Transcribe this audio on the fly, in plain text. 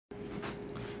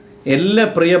എല്ലാ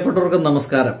പ്രിയപ്പെട്ടവർക്കും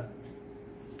നമസ്കാരം.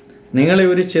 നിങ്ങളെ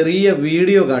ഒരു ചെറിയ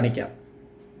വീഡിയോ കാണിക്കാം.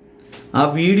 ആ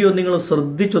വീഡിയോ നിങ്ങൾ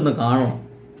ശ്രദ്ധിച്ചൊന്ന് കാണണം.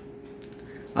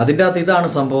 അതിൻ്റെ അകത്ത് ഇതാണ്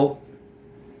സംഭവം.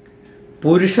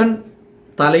 പുരുഷൻ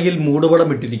തലയിൽ മൂടുപടം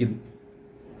ഇട്ടിരിക്കുന്നു,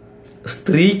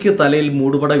 സ്ത്രീക്ക് തലയിൽ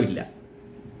മൂടുപടമില്ല.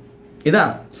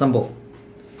 ഇതാണ് സംഭവം.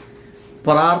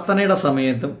 പ്രാർത്ഥനയുടെ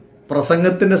സമയത്തും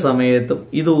പ്രസംഗത്തിന്റെ സമയത്തും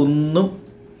ഇതൊന്നും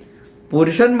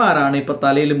പുരുഷന്മാരാണ് ഇപ്പൊ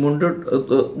തലയിൽ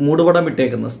മൂടുപടം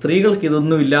ഇട്ടേക്കുന്നത്. സ്ത്രീകൾക്ക്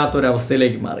ഇതൊന്നും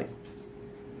ഇല്ലാത്തൊരവസ്ഥയിലേക്ക് മാറി.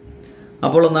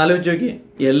 അപ്പോൾ ഒന്ന് ആലോചിച്ച് നോക്കി,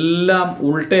 എല്ലാം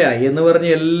ഉൾട്ടയായി എന്ന്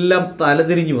പറഞ്ഞ് എല്ലാം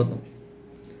തലതിരിഞ്ഞു വന്നു.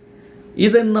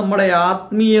 ഇത് നമ്മുടെ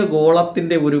ആത്മീയ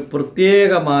ഗോളത്തിന്റെ ഒരു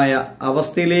പ്രത്യേകമായ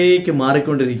അവസ്ഥയിലേക്ക്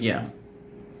മാറിക്കൊണ്ടിരിക്കുകയാണ്.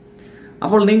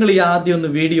 അപ്പോൾ നിങ്ങൾ ഈ ആദ്യം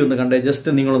ഒന്ന് വീഡിയോ ഒന്ന് കണ്ടേ,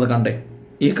 ജസ്റ്റ് നിങ്ങളൊന്ന് കണ്ടേ.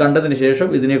 ഈ കണ്ടതിന് ശേഷം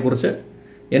ഇതിനെക്കുറിച്ച്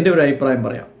എൻ്റെ ഒരു അഭിപ്രായം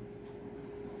പറയാം.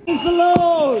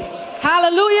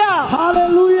 Hallelujah!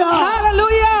 Hallelujah!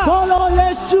 Hallelujah! Bolo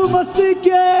Yeshu Masih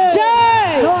ke Jai!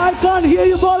 No, I can't hear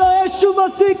you. Bolo Yeshu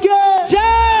Masih ke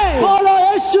Jai! Bolo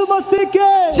Yeshu Masih ke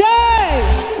Jai!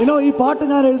 You know, ഈ പാട്ട്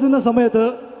ഞാൻ എഴുതുന്ന സമയത്ത്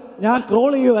ഞാൻ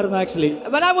ക്രോൾ ചെയ്യുമായിരുന്നു. Actually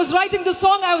When I was writing the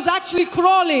song, I was actually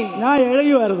crawling. ഞാൻ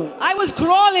എഴുതുമായിരുന്നു. I was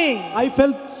crawling. I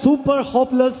felt super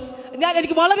hopeless.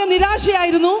 എനിക്ക് വളരെ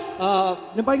നിരാശയായിരുന്നു.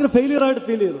 ഞാൻ ഭയങ്കര ഫെയിലിയർ ആയിട്ട്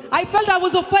ഫീൽ ചെയ്തു. I felt I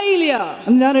was a failure.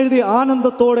 ഞാൻ എഴുതി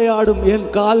ആനന്ദത്തോടെ ആടും എൻ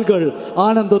കാൽകൾ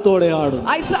ആനന്ദത്തോടെ ആടും.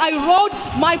 I wrote,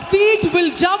 my feet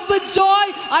will jump with joy.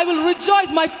 I will rejoice.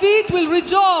 My feet will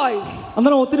rejoice.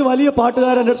 അന്നേരം ഒത്തിരി വലിയ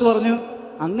പാട്ടുകാരൻ എൻ്റെ അടുത്ത് പറഞ്ഞു,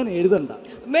 അങ്ങനെ എഴുതണ്ട.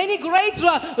 Many great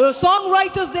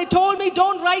songwriters, they told me,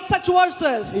 don't write such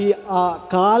verses. ഈ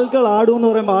കാൽകൾ ആടും എന്ന്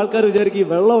പറയുമ്പോൾ ആൾക്കാർ വിചാരിക്കും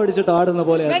വെള്ളം അടിച്ചിട്ട് ആടുന്ന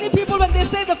പോലെ. Many people, when they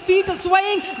say the feet are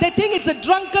swaying, they think it's a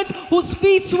drunkard whose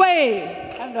feet sway.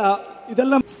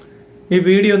 ഇതെല്ലാം ഈ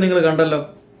വീഡിയോ നിങ്ങൾ കണ്ടല്ലോ.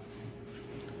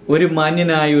 ഒരു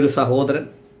മാന്യനായ ഒരു സഹോദരൻ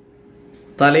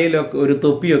തലയിലൊക്കെ ഒരു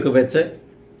തൊപ്പിയൊക്കെ വെച്ച്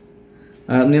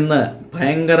നിന്ന്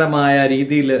ഭയങ്കരമായ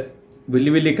രീതിയിൽ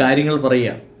വലിയ വലിയ കാര്യങ്ങൾ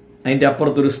പറയുക. അതിൻ്റെ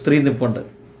അപ്പുറത്തൊരു സ്ത്രീ നിൽപ്പുണ്ട്.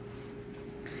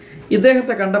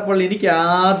 ഇദ്ദേഹത്തെ കണ്ടപ്പോൾ എനിക്ക്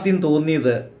ആദ്യം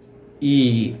തോന്നിയത് ഈ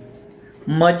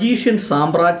മജീഷ്യൻ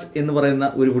സാമ്രാട്ട് എന്ന് പറയുന്ന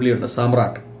ഒരു പുള്ളിയുണ്ട്,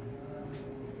 സാമ്രാട്ട്.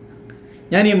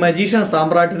 ഞാൻ ഈ മജീഷ്യൻ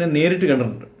സാമ്രാട്ടിനെ നേരിട്ട്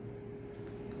കണ്ടിട്ടുണ്ട്.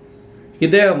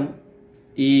 ഇദ്ദേഹം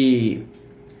ഈ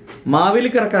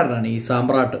മാവേലിക്കരക്കാരനാണ് ഈ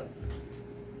സാമ്രാട്ട്.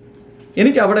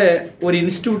 എനിക്ക് അവിടെ ഒരു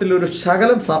ഇൻസ്റ്റിറ്റ്യൂട്ടിൽ ഒരു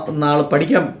ശകലം നാൾ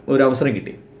പഠിക്കാൻ ഒരു അവസരം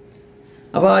കിട്ടി.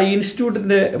 അപ്പോൾ ആ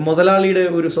ഇൻസ്റ്റിറ്റ്യൂട്ടിൻ്റെ മുതലാളിയുടെ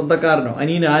ഒരു സ്വന്തക്കാരനോ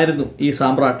അനിയനായിരുന്നു ഈ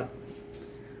സാമ്രാട്ട്.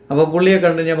 അപ്പോൾ പുള്ളിയെ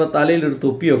കണ്ടു കഴിഞ്ഞപ്പോൾ തലയിലൊരു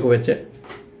തൊപ്പിയൊക്കെ വെച്ച്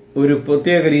ഒരു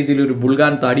പ്രത്യേക രീതിയിൽ ഒരു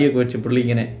ബുൾഗാൻ താടിയൊക്കെ വെച്ച് പുള്ളി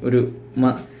ഇങ്ങനെ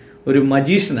ഒരു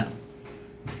മജീഷ്യനാണ്.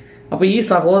 അപ്പോൾ ഈ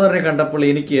സഹോദരനെ കണ്ടപ്പോൾ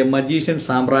എനിക്ക് മജീഷ്യൻ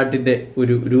സാമ്രാട്ടിൻ്റെ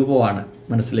ഒരു രൂപമാണ്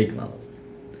മനസ്സിലേക്ക് വന്നത്.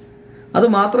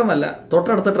 അതുമാത്രമല്ല,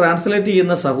 തൊട്ടടുത്ത് ട്രാൻസ്ലേറ്റ്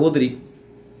ചെയ്യുന്ന സഹോദരി,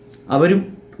 അവരും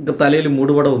തലയിൽ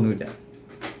മൂടുപടമൊന്നുമില്ല.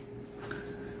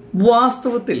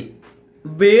 വാസ്തവത്തിൽ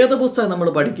വേദപുസ്തകം നമ്മൾ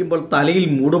പഠിക്കുമ്പോൾ തലയിൽ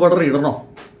മൂടുപടം ഇടണോ?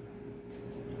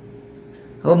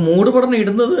 അപ്പോൾ മൂടുപടം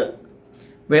ഇടുന്നത്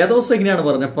വേദപുസ്തകം ഇങ്ങനെയാണ്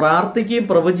പറഞ്ഞത്, പ്രാർത്ഥിക്കുകയും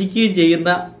പ്രവചിക്കുകയും ചെയ്യുന്ന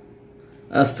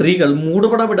സ്ത്രീകൾ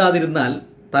മൂടുപടം ഇടാതിരുന്നാൽ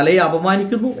തലയെ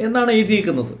അപമാനിക്കുന്നു എന്നാണ്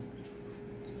എഴുതിയിരിക്കുന്നത്.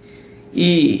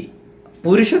 ഈ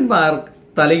പുരുഷന്മാർ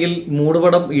തലയിൽ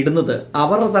മൂടുപടം ഇടുന്നത്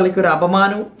അവരുടെ തലയ്ക്കൊരു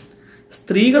അപമാനവും,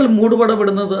 സ്ത്രീകൾ മൂടുപടം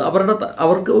ഇടുന്നത്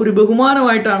അവർക്ക് ഒരു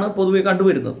ബഹുമാനമായിട്ടാണ് പൊതുവെ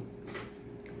കണ്ടുവരുന്നത്.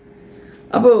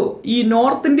 അപ്പോൾ ഈ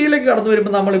നോർത്ത് ഇന്ത്യയിലേക്ക് കടന്നു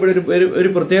വരുമ്പോൾ നമ്മളിവിടെ ഒരു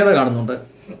പ്രത്യേകത കാണുന്നുണ്ട്.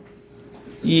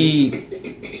 ഈ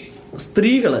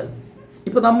സ്ത്രീകൾ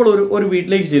ഇപ്പം നമ്മൾ ഒരു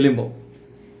വീട്ടിലേക്ക് ചെല്ലുമ്പോൾ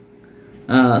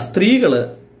സ്ത്രീകൾ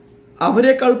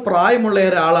അവരെക്കാൾ പ്രായമുള്ള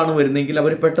ഒരാളാണ് വരുന്നതെങ്കിൽ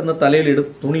അവർ പെട്ടെന്ന് തലയിലിടും,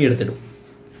 തുണിയെടുത്തിടും.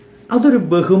 അതൊരു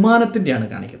ബഹുമാനത്തിൻ്റെയാണ്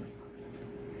കാണിക്കുന്നത്.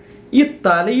 ഈ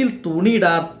തലയിൽ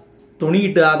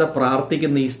തുണിയിടാതെ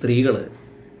പ്രാർത്ഥിക്കുന്ന ഈ സ്ത്രീകൾ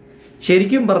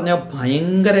ശരിക്കും പറഞ്ഞാൽ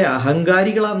ഭയങ്കര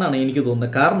അഹങ്കാരികളാണെന്നാണ് എനിക്ക്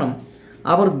തോന്നുന്നത്. കാരണം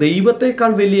അവർ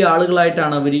ദൈവത്തെക്കാൾ വലിയ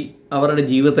ആളുകളായിട്ടാണ് അവരുടെ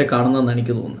ജീവിതത്തെ കാണുന്നതെന്ന്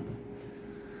എനിക്ക് തോന്നുന്നത്.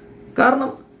 കാരണം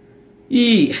ഈ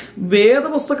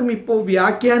വേദപുസ്തകം ഇപ്പോൾ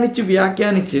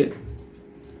വ്യാഖ്യാനിച്ച്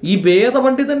ഈ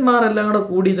വേദപണ്ഡിതന്മാരെല്ലാം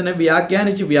കൂടി ഇതിനെ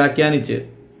വ്യാഖ്യാനിച്ച്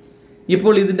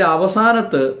ഇപ്പോൾ ഇതിൻ്റെ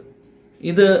അവസാനത്ത്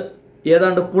ഇത്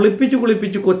ഏതാണ്ട്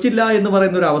കുളിപ്പിച്ച് കൊച്ചില്ല എന്ന്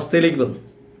പറയുന്ന ഒരു അവസ്ഥയിലേക്ക് വന്നു.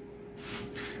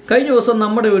 കഴിഞ്ഞ ദിവസം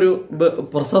നമ്മുടെ ഒരു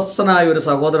പ്രശസ്തനായ ഒരു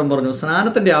സഹോദരൻ പറഞ്ഞു,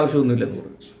 സ്നാനത്തിൻ്റെ ആവശ്യമൊന്നുമില്ലെന്ന്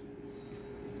പറഞ്ഞു.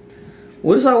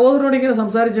 ഒരു സഹോദരനോട് ഇങ്ങനെ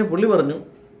സംസാരിച്ച പുള്ളി പറഞ്ഞു,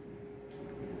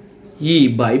 ഈ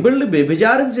ബൈബിളിൽ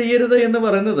വ്യഭിചാരം ചെയ്യരുത് എന്ന്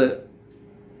പറയുന്നത്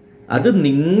അത്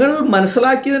നിങ്ങൾ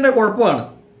മനസ്സിലാക്കിയതിൻ്റെ കുഴപ്പമാണ്.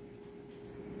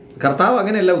 കർത്താവ്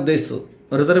അങ്ങനെയല്ല ഉദ്ദേശിച്ചത്.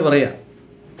 ഓരോരുത്തർ പറയാം.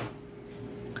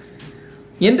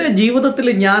 എൻ്റെ ജീവിതത്തിൽ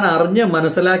ഞാൻ അറിഞ്ഞ്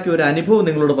മനസ്സിലാക്കിയ ഒരു അനുഭവം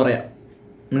നിങ്ങളോട് പറയാം.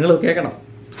 നിങ്ങൾ കേൾക്കണം,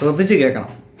 ശ്രദ്ധിച്ച്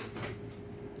കേൾക്കണം.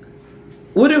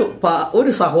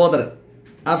 ഒരു സഹോദരൻ,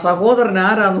 ആ സഹോദരൻ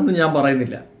ആരാണെന്നൊന്നും ഞാൻ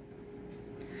പറയുന്നില്ല.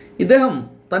 ഇദ്ദേഹം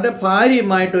തൻ്റെ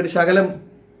ഭാര്യയുമായിട്ടൊരു ശകലം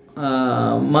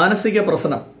മാനസിക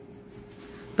പ്രശ്നം,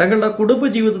 തങ്ങളുടെ കുടുംബ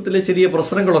ജീവിതത്തിലെ ചെറിയ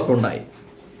പ്രശ്നങ്ങളൊക്കെ ഉണ്ടായി.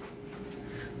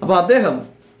 അപ്പോൾ അദ്ദേഹം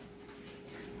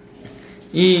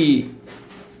ഈ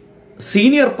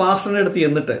സീനിയർ പാസ്റ്ററിൻ്റെ അടുത്ത്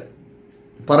ചെന്നിട്ട്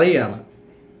പറയുകയാണ്,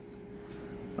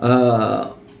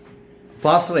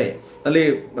 പാസ്റ്ററെ, അല്ലെ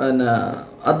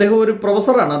അദ്ദേഹം ഒരു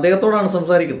പ്രൊഫസറാണ്, അദ്ദേഹത്തോടാണ്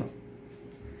സംസാരിക്കുന്നത്.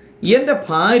 എൻ്റെ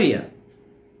ഭാര്യ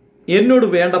എന്നോട്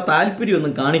വേണ്ട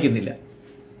താല്പര്യമൊന്നും കാണിക്കുന്നില്ല,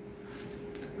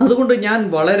 അതുകൊണ്ട് ഞാൻ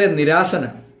വളരെ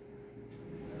നിരാശനാണ്.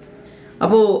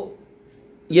 അപ്പോൾ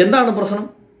എന്താണ് പ്രശ്നം?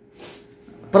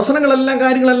 പ്രശ്നങ്ങളെല്ലാം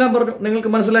കാര്യങ്ങളെല്ലാം പറഞ്ഞു, നിങ്ങൾക്ക്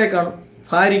മനസ്സിലായി കാണും.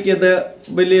 ഭാര്യയ്ക്ക് അത്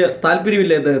വലിയ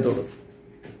താല്പര്യമില്ല അദ്ദേഹത്തോട്.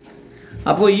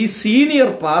 അപ്പോൾ ഈ സീനിയർ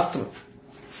പാസ്റ്റർ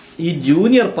ഈ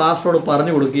ജൂനിയർ പാസ്റ്ററോട്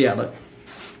പറഞ്ഞു കൊടുക്കുകയാണ്,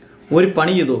 ഒരു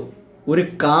പണി ചെയ്തോ, ഒരു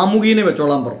കാമുകീനെ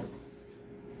വെച്ചോളാൻ പറഞ്ഞു.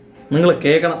 നിങ്ങൾ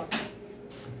കേൾക്കണം.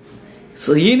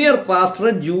 സീനിയർ പാസ്റ്റർ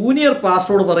ജൂനിയർ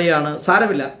പാസ്റ്ററോട് പറയാണ്,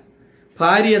 സാരമില്ല,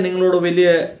 ഭാര്യ നിങ്ങളോട് വലിയ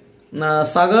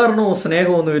സഹകരണവും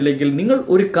സ്നേഹവും ഒന്നുമില്ലെങ്കിൽ നിങ്ങൾ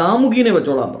ഒരു കാമുകീനെ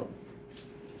വെച്ചോളാൻ പറഞ്ഞു.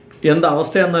 എന്താ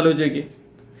അവസ്ഥയാണെന്ന് ആലോചിക്കുക.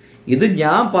 ഇത്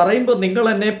ഞാൻ പറയുമ്പോൾ നിങ്ങൾ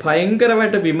എന്നെ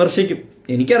ഭയങ്കരമായിട്ട് വിമർശിക്കും,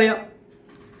 എനിക്കറിയാം.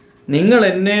 നിങ്ങൾ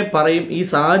എന്നെ പറയും, ഈ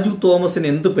സാജു തോമസിന്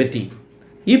എന്ത് പറ്റി,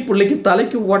 ഈ പുള്ളിക്ക്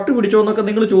തലയ്ക്ക് വട്ട് പിടിച്ചോ എന്നൊക്കെ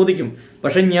നിങ്ങൾ ചോദിക്കും.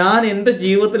 പക്ഷെ ഞാൻ എൻ്റെ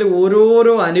ജീവിതത്തിലെ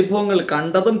ഓരോരോ അനുഭവങ്ങൾ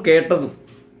കണ്ടതും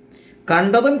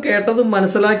കേട്ടതും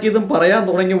മനസ്സിലാക്കിയതും പറയാൻ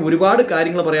തുടങ്ങിയ ഒരുപാട്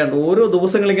കാര്യങ്ങൾ പറയാനുണ്ട്. ഓരോ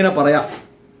ദിവസങ്ങളിങ്ങനെ പറയാം.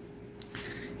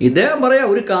 ഇദ്ദേഹം പറയാം,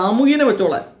 ഒരു കാമുകീനെ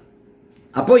വെച്ചോളാൻ.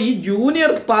 അപ്പോൾ ഈ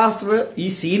ജൂനിയർ പാസ്റ്റർ ഈ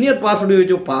സീനിയർ പാസ്റ്ററോട്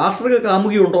ചോദിച്ചു, പാസ്റ്റർക്ക്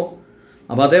കാമുകിയുണ്ടോ?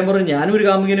 അപ്പോൾ അദ്ദേഹം പറഞ്ഞു, ഞാനും ഒരു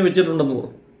കാമുകീനെ വെച്ചിട്ടുണ്ടെന്ന്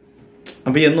പറഞ്ഞു.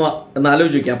 അപ്പം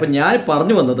എന്നാലോചിച്ച് നോക്കി. അപ്പം ഞാൻ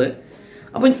പറഞ്ഞു വന്നത്,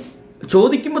 അപ്പം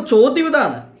ചോദിക്കുമ്പോൾ ചോദ്യം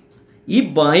ഇതാണ്, ഈ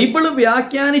ബൈബിള്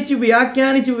വ്യാഖ്യാനിച്ച്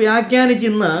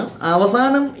ഇന്ന്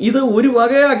അവസാനം ഇത് ഒരു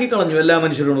വകയാക്കി കളഞ്ഞു എല്ലാ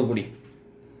മനുഷ്യരോടും കൂടി.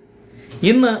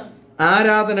 ഇന്ന്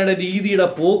ആരാധനയുടെ രീതിയുടെ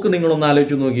പോക്ക് നിങ്ങളൊന്ന്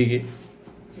ആലോചിച്ച് നോക്കിക്കേ.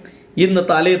 ഇന്ന്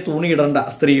തലയെ തുണിയിടണ്ട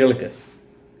സ്ത്രീകൾക്ക്,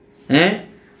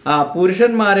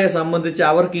 പുരുഷന്മാരെ സംബന്ധിച്ച്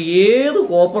അവർക്ക് ഏത്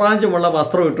കോപ്രാഞ്ചമുള്ള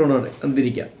വസ്ത്രം ഇട്ടുകൊണ്ട്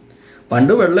എന്തിരിക്കാം.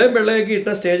 പണ്ട് വെള്ളയൊക്കെ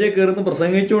ഇട്ട് സ്റ്റേജിൽ കയറുന്ന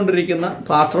പ്രസംഗിച്ചുകൊണ്ടിരിക്കുന്ന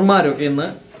പാസ്റ്റർമാരൊക്കെ ഇന്ന്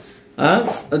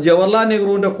ജവഹർലാൽ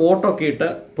നെഹ്റുവിന്റെ കോട്ടൊക്കെ ഇട്ട്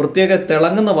പ്രത്യേക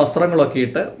തിളങ്ങുന്ന വസ്ത്രങ്ങളൊക്കെ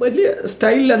ഇട്ട് വലിയ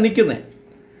സ്റ്റൈലിലാണ് നിൽക്കുന്നത്.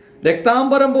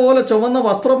 രക്താംബരം പോലെ ചുവന്ന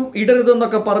വസ്ത്രം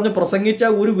ഇടരുതെന്നൊക്കെ പറഞ്ഞ് പ്രസംഗിച്ച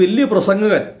ഒരു വലിയ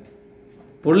പ്രസംഗകൻ,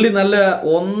 പുള്ളി നല്ല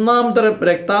ഒന്നാം തരം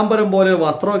രക്താംബരം പോലെ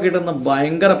വസ്ത്രമൊക്കെ ഇടുന്ന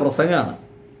ഭയങ്കര പ്രസംഗമാണ്.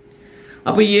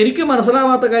 അപ്പൊ എനിക്ക്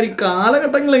മനസ്സിലാവാത്ത കാര്യം,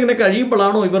 കാലഘട്ടങ്ങൾ ഇങ്ങനെ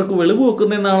കഴിയുമ്പോഴാണോ ഇവർക്ക് വെളിവ്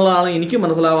വെക്കുന്നതെന്നുള്ളതാണ് എനിക്ക്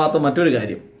മനസ്സിലാവാത്ത മറ്റൊരു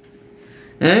കാര്യം.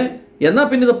 എന്നാ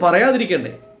പിന്നെ ഇത്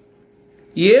പറയാതിരിക്കണ്ടേ?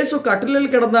 യേശു കട്ടിലിൽ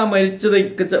കിടന്നാ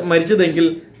മരിച്ചതെങ്കിൽ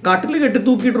കട്ടിൽ കെട്ടി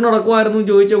തൂക്കിയിട്ട് നടക്കുമായിരുന്നു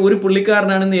എന്ന് ചോദിച്ച ഒരു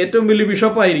പുള്ളിക്കാരനാണ് ഇന്ന് ഏറ്റവും വലിയ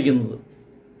ബിഷപ്പായിരിക്കുന്നത്.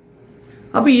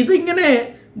 അപ്പൊ ഇതിങ്ങനെ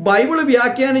ബൈബിള്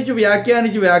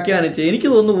വ്യാഖ്യാനിച്ച് എനിക്ക്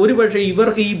തോന്നുന്നു ഒരുപക്ഷെ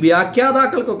ഇവർക്ക് ഈ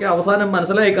വ്യാഖ്യാതാക്കൾക്കൊക്കെ അവസാനം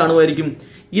മനസ്സിലായി കാണുമായിരിക്കും,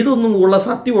 ഇതൊന്നും ഉള്ള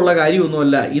സത്യമുള്ള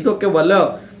കാര്യമൊന്നുമല്ല, ഇതൊക്കെ വല്ല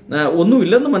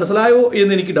ഒന്നുമില്ലെന്ന് മനസ്സിലായോ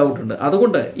എന്ന് എനിക്ക് ഡൗട്ടുണ്ട്.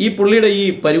 അതുകൊണ്ട് ഈ പുള്ളിയുടെ ഈ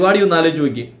പരിപാടി ഒന്ന് ആലോചിച്ച്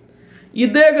നോക്കി.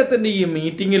 ഇദ്ദേഹത്തിന്റെ ഈ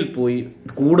മീറ്റിങ്ങിൽ പോയി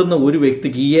കൂടുന്ന ഒരു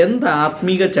വ്യക്തിക്ക് എന്ത്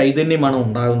ആത്മീക ചൈതന്യമാണ്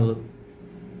ഉണ്ടാകുന്നത്?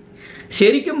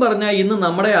 ശരിക്കും പറഞ്ഞാൽ ഇന്ന്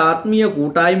നമ്മുടെ ആത്മീയ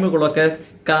കൂട്ടായ്മകളൊക്കെ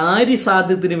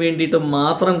കാര്യസാധ്യത്തിന് വേണ്ടിയിട്ട്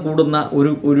മാത്രം കൂടുന്ന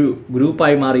ഒരു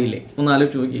ഗ്രൂപ്പായി മാറിയില്ലേ? ഒന്ന്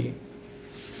ആലോചിച്ച് നോക്കിയേ.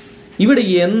 ഇവിടെ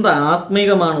എന്ത്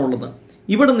ആത്മീകമാണുള്ളത്?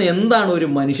 ഇവിടുന്ന് എന്താണ് ഒരു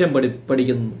മനുഷ്യൻ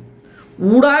പഠിക്കുന്നത്?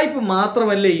 ഉടായ്പ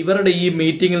മാത്രമല്ലേ ഇവരുടെ ഈ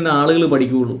മീറ്റിങ്ങിൽ നിന്ന് ആളുകൾ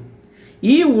പഠിക്കുകയുള്ളൂ.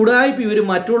 ഈ ഉടായ്പ ഇവർ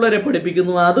മറ്റുള്ളവരെ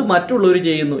പഠിപ്പിക്കുന്നു, അത് മറ്റുള്ളവർ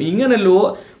ചെയ്യുന്നു. ഇങ്ങനെ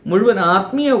മുഴുവൻ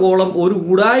ആത്മീയ ഗോളം ഒരു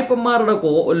ഉടായ്പന്മാരുടെ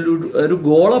ഒരു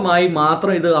ഗോളമായി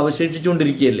മാത്രം ഇത്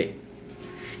അവശേഷിച്ചുകൊണ്ടിരിക്കുകയല്ലേ.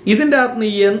 ഇതിൻ്റെ അകത്ത്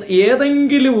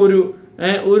ഏതെങ്കിലും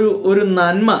ഒരു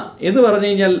നന്മ എന്ന് പറഞ്ഞു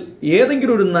കഴിഞ്ഞാൽ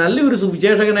ഏതെങ്കിലും ഒരു നല്ലൊരു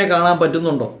സുവിശേഷകനെ കാണാൻ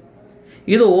പറ്റുന്നുണ്ടോ?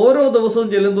 ഇത് ഓരോ ദിവസവും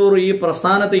ചെല്ലുന്തോറും ഈ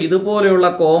പ്രസ്ഥാനത്തെ ഇതുപോലെയുള്ള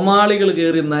കോമാളികൾ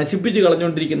കയറി നശിപ്പിച്ച്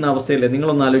കളഞ്ഞുകൊണ്ടിരിക്കുന്ന അവസ്ഥയല്ലേ?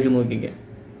 നിങ്ങളൊന്ന് ആലോചിച്ച് നോക്കിക്കേ.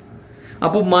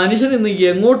 അപ്പൊ മനുഷ്യൻ ഇന്ന്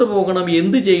എങ്ങോട്ട് പോകണം,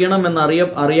 എന്ത് ചെയ്യണം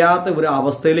അറിയാത്ത ഒരു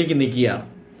അവസ്ഥയിലേക്ക് നിൽക്കുകയാണ്.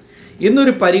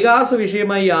 ഇന്നൊരു പരിഹാസ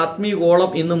വിഷയമായി ആത്മീയ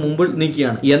ഗോളം ഇന്ന് മുമ്പിൽ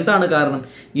നിൽക്കുകയാണ്. എന്താണ് കാരണം?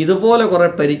 ഇതുപോലെ കുറെ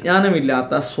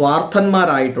പരിജ്ഞാനമില്ലാത്ത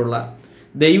സ്വാർത്ഥന്മാരായിട്ടുള്ള,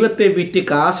 ദൈവത്തെ വിറ്റ്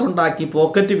കാശുണ്ടാക്കി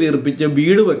പോക്കറ്റ് വീർപ്പിച്ച്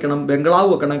വീട് വെക്കണം, ബംഗ്ലാവ്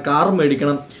വെക്കണം, കാർ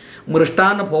മേടിക്കണം,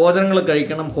 മൃഷ്ടാന്ന ഭോജനങ്ങൾ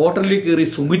കഴിക്കണം, ഹോട്ടലിൽ കയറി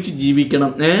സുഖിച്ച്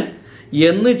ജീവിക്കണം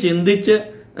എന്ന് ചിന്തിച്ച്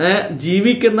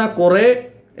ജീവിക്കുന്ന കുറെ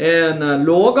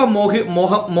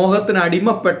മോഹത്തിന്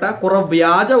അടിമപ്പെട്ട കുറെ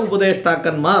വ്യാജ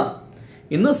ഉപദേഷ്ടാക്കന്മാർ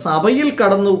ഇന്ന് സഭയിൽ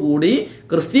കടന്നുകൂടി,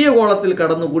 ക്രിസ്തീയ ഗോളത്തിൽ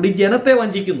കടന്നുകൂടി ജനത്തെ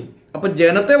വഞ്ചിക്കുന്നു. അപ്പൊ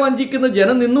ജനത്തെ വഞ്ചിക്കുന്ന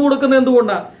ജനം നിന്നു കൊടുക്കുന്നത്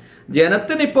എന്തുകൊണ്ടാണ്?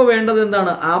 ജനത്തിന് ഇപ്പൊ വേണ്ടത്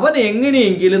എന്താണ്? അവൻ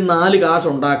എങ്ങനെയെങ്കിലും 4 കാശ്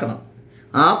ഉണ്ടാക്കണം,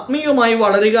 ആത്മീയമായി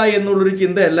വളരുക എന്നുള്ളൊരു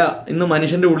ചിന്തയല്ല ഇന്ന്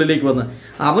മനുഷ്യന്റെ ഉള്ളിലേക്ക് വന്ന്.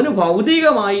 അവന്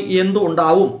ഭൗതികമായി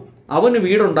എന്തുണ്ടാവും? അവന്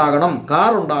വീടുണ്ടാകണം,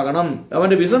 കാർ ഉണ്ടാകണം,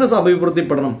 അവന്റെ ബിസിനസ്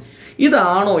അഭിവൃദ്ധിപ്പെടണം.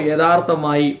 ഇതാണോ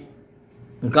യഥാർത്ഥമായി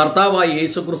കർത്താവായ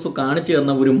യേശുക്രിസ്തു കാണിച്ചു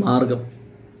തന്ന ഒരു മാർഗം?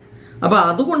 അപ്പം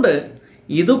അതുകൊണ്ട്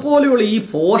ഇതുപോലെയുള്ള ഈ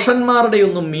പോഷന്മാരുടെ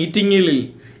ഒന്നും മീറ്റിങ്ങുകളിൽ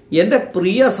എൻ്റെ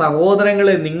പ്രിയ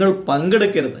സഹോദരങ്ങളെ നിങ്ങൾ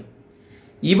പങ്കെടുക്കരുത്.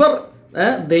 ഇവർ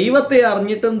ദൈവത്തെ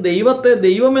അറിഞ്ഞിട്ടും ദൈവത്തെ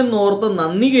ദൈവമെന്നോർത്ത്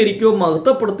നന്ദീകരിക്കുകയോ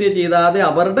മഹത്വപ്പെടുത്തുകയോ ചെയ്താതെ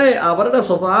അവരുടെ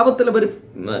സ്വഭാവത്തിൽ അവർ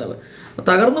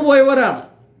തകർന്നു പോയവരാണ്.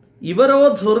 ഇവരോ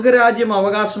സ്വർഗരാജ്യം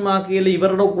അവകാശമാക്കിയില്ല,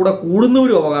 ഇവരുടെ കൂടെ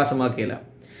കൂടുന്നവരും അവകാശമാക്കിയില്ല.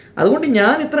 അതുകൊണ്ട്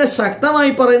ഞാൻ ഇത്ര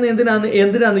ശക്തമായി പറയുന്നത്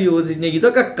എന്തിനാന്ന് ചോദിച്ചു,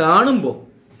 ഇതൊക്കെ കാണുമ്പോൾ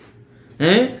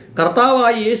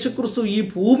കർത്താവായ യേശുക്രിസ്തു ഈ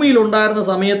ഭൂമിയിൽ ഉണ്ടായിരുന്ന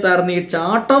സമയത്തായിരുന്നു ഈ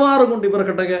ചാട്ടവാറ് കൊണ്ട്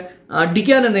ഇവർക്കിട്ടൊക്കെ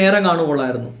അടിക്കാൻ നേരം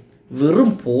കാണുകയുള്ളായിരുന്നു. വെറും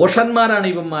പോഷന്മാരാണ്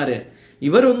ഇവന്മാര്.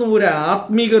 ഇവരൊന്നും ഒരു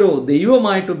ആത്മീകരോ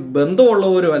ദൈവമായിട്ട്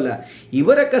ബന്ധമുള്ളവരോ അല്ല.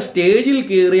 ഇവരൊക്കെ സ്റ്റേജിൽ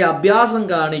കയറി അഭ്യാസം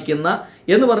കാണിക്കുന്ന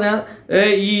എന്ന് പറഞ്ഞാൽ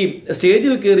ഈ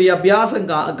സ്റ്റേജിൽ കയറി അഭ്യാസം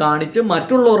കാണിച്ച്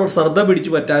മറ്റുള്ളവരുടെ ശ്രദ്ധ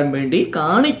പിടിച്ചു പറ്റാൻ വേണ്ടി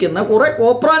കാണിക്കുന്ന കുറെ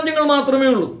കോപ്രാഞ്ചങ്ങൾ മാത്രമേ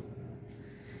ഉള്ളൂ.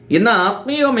 ഇന്ന്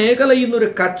ആത്മീയ മേഖല ഇന്നൊരു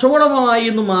കച്ചവടമായി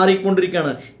ഇന്ന്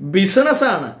മാറിക്കൊണ്ടിരിക്കുകയാണ്.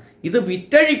 ബിസിനസ്സാണ് ഇത്.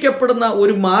 വിറ്റഴിക്കപ്പെടുന്ന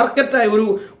ഒരു മാർക്കറ്റായി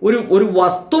ഒരു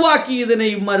വസ്തുവാക്കി ഇതിനെ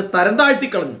ഇവന്മാർ തരം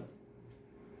താഴ്ത്തിക്കളഞ്ഞു.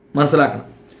 മനസ്സിലാക്കണം.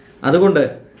 അതുകൊണ്ട്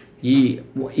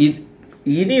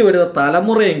ഇനി ഒരു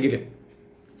തലമുറയെങ്കിലും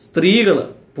സ്ത്രീകൾ,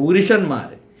 പുരുഷന്മാർ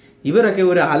ഇവരൊക്കെ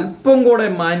ഒരു അല്പം കൂടെ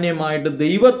മാന്യമായിട്ട്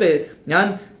ദൈവത്തെ, ഞാൻ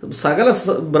സകല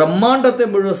ബ്രഹ്മാണ്ടത്തെ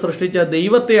മുഴുവൻ സൃഷ്ടിച്ച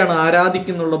ദൈവത്തെയാണ്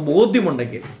ആരാധിക്കുന്നുള്ള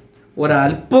ബോധ്യമുണ്ടെങ്കിൽ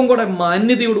ഒരല്പം കൂടെ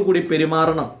മാന്യതയോടു കൂടി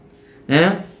പെരുമാറണം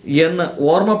എന്ന്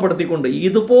ഓർമ്മപ്പെടുത്തിക്കൊണ്ട്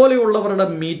ഇതുപോലെയുള്ളവരുടെ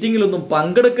മീറ്റിങ്ങിലൊന്നും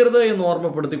പങ്കെടുക്കരുത് എന്ന്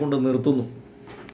ഓർമ്മപ്പെടുത്തിക്കൊണ്ട് നിർത്തുന്നു.